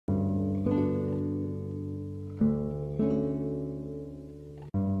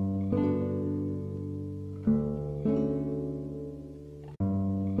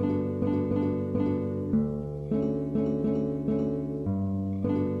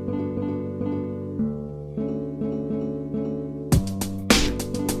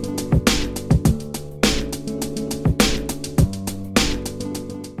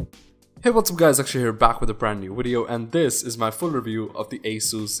Hey, what's up guys, Akshay here, back with a brand new video, and this is my full review of the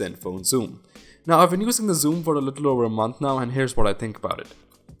Asus Zenfone Zoom. Now, I've been using the Zoom for a little over a month now, and here's what I think about it.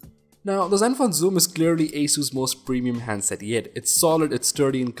 Now, the Zenfone Zoom is clearly Asus' most premium handset yet. It's solid, it's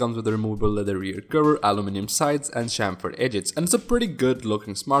sturdy, and comes with a removable leather rear cover, aluminium sides, and chamfered edges, and it's a pretty good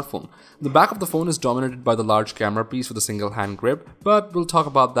looking smartphone. The back of the phone is dominated by the large camera piece with a single hand grip, but we'll talk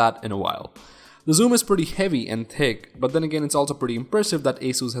about that in a while. The zoom is pretty heavy and thick, but then again it's also pretty impressive that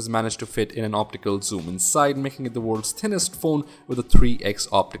Asus has managed to fit in an optical zoom inside, making it the world's thinnest phone with a 3x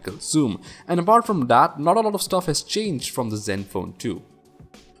optical zoom. And apart from that, not a lot of stuff has changed from the Zenfone 2.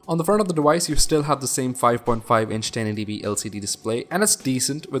 On the front of the device, you still have the same 5.5-inch 1080p LCD display, and it's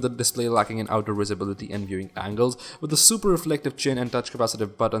decent, with the display lacking in outer visibility and viewing angles, with the super reflective chin and touch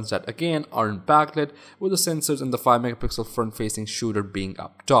capacitive buttons that again aren't backlit, with the sensors and the 5-megapixel front-facing shooter being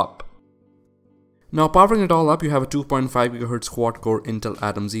up top. Now, powering it all up, you have a 2.5 GHz quad-core Intel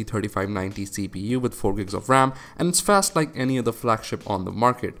Atom Z3590 CPU with 4 GB of RAM, and it's fast like any other flagship on the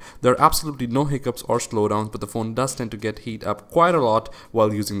market. There are absolutely no hiccups or slowdowns, but the phone does tend to get heat up quite a lot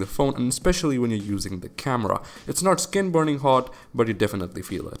while using the phone, and especially when you're using the camera. It's not skin-burning hot, but you definitely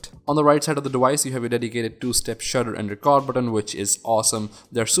feel it. On the right side of the device, you have a dedicated 2-step shutter and record button, which is awesome.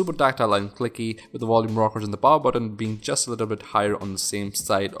 They're super tactile and clicky, with the volume rockers and the power button being just a little bit higher on the same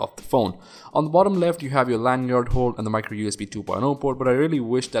side of the phone. On the bottom left, you have your lanyard hole and the micro USB 2.0 port, but I really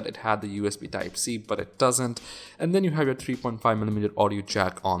wish that it had the USB Type-C, but it doesn't. And then you have your 3.5mm audio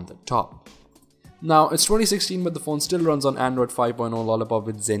jack on the top. Now, it's 2016, but the phone still runs on Android 5.0 Lollipop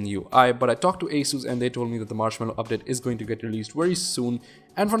with Zen UI, but I talked to Asus and they told me that the Marshmallow update is going to get released very soon,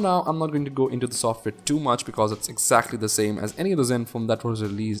 and for now, I'm not going to go into the software too much because it's exactly the same as any other Zenfone that was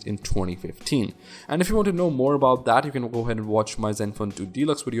released in 2015. And if you want to know more about that, you can go ahead and watch my Zenfone 2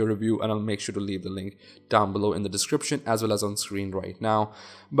 Deluxe video review, and I'll make sure to leave the link down below in the description as well as on screen right now.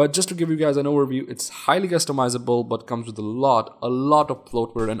 But just to give you guys an overview, it's highly customizable but comes with a lot of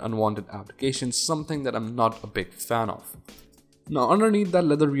bloatware and unwanted applications, something that I'm not a big fan of. Now, underneath that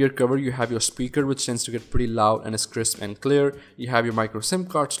leather rear cover, you have your speaker, which tends to get pretty loud and is crisp and clear. You have your micro SIM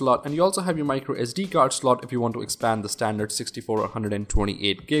card slot, and you also have your micro SD card slot if you want to expand the standard 64 or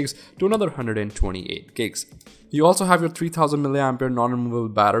 128 gigs to another 128 gigs. You also have your 3000 mAh non-removable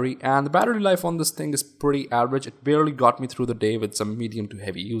battery, and the battery life on this thing is pretty average. It barely got me through the day with some medium to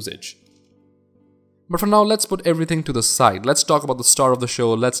heavy usage. But for now, let's put everything to the side. Let's talk about the star of the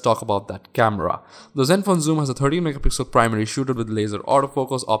show. Let's talk about that camera. The Zenfone Zoom has a 13-megapixel primary shooter with laser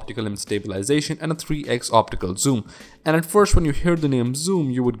autofocus, optical image stabilization, and a 3x optical zoom. And at first, when you hear the name Zoom,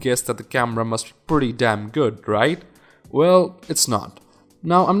 you would guess that the camera must be pretty damn good, right? Well, it's not.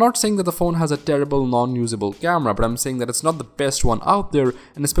 Now, I'm not saying that the phone has a terrible non-usable camera, but I'm saying that it's not the best one out there,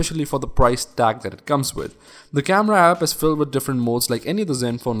 and especially for the price tag that it comes with. The camera app is filled with different modes like any other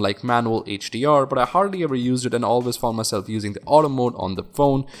Zenfone, like manual, HDR, but I hardly ever used it and always found myself using the auto mode on the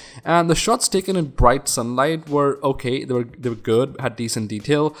phone. And the shots taken in bright sunlight were okay, they were good, had decent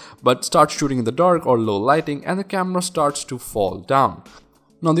detail, but start shooting in the dark or low lighting and the camera starts to fall down.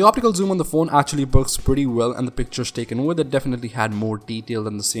 Now, the optical zoom on the phone actually works pretty well, and the pictures taken with it definitely had more detail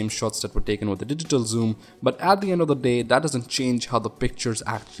than the same shots that were taken with the digital zoom, but at the end of the day, that doesn't change how the pictures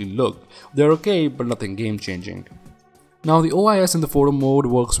actually look. They're okay, but nothing game-changing. Now, the OIS in the photo mode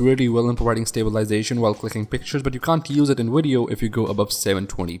works really well in providing stabilization while clicking pictures, but you can't use it in video if you go above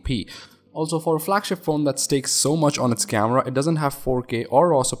 720p. Also, for a flagship phone that stakes so much on its camera, it doesn't have 4K or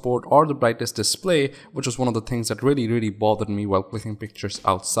RAW support or the brightest display, which was one of the things that really bothered me while clicking pictures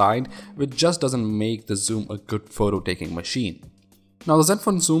outside, which just doesn't make the Zoom a good photo taking machine. Now, the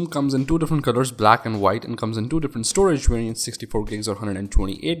Zenfone Zoom comes in two different colors, black and white, and comes in two different storage variants, 64 gigs or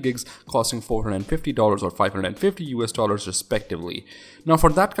 128 gigs, costing $450 or $550 respectively. Now, for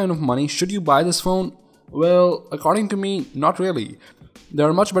that kind of money, should you buy this phone? Well, according to me, not really. There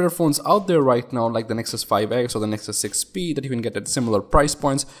are much better phones out there right now, like the Nexus 5X or the Nexus 6P, that you can get at similar price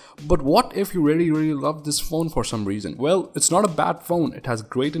points. But what if you really love this phone for some reason? Well, it's not a bad phone. It has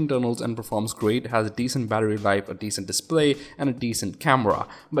great internals and performs great. It has a decent battery life, a decent display, and a decent camera.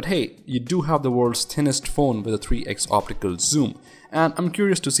 But hey, you do have the world's thinnest phone with a 3x optical zoom. And I'm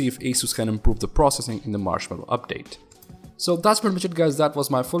curious to see if Asus can improve the processing in the Marshmallow update. So that's pretty much it, guys. That was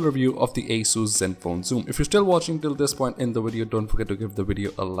my full review of the Asus Zenfone Zoom. If you're still watching till this point in the video, don't forget to give the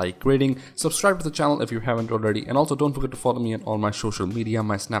video a like rating, subscribe to the channel if you haven't already, and also don't forget to follow me on all my social media,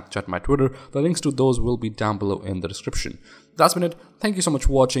 my Snapchat, my Twitter. The links to those will be down below in the description. That's been it. Thank you so much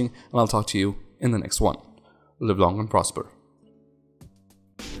for watching, and I'll talk to you in the next one. Live long and prosper.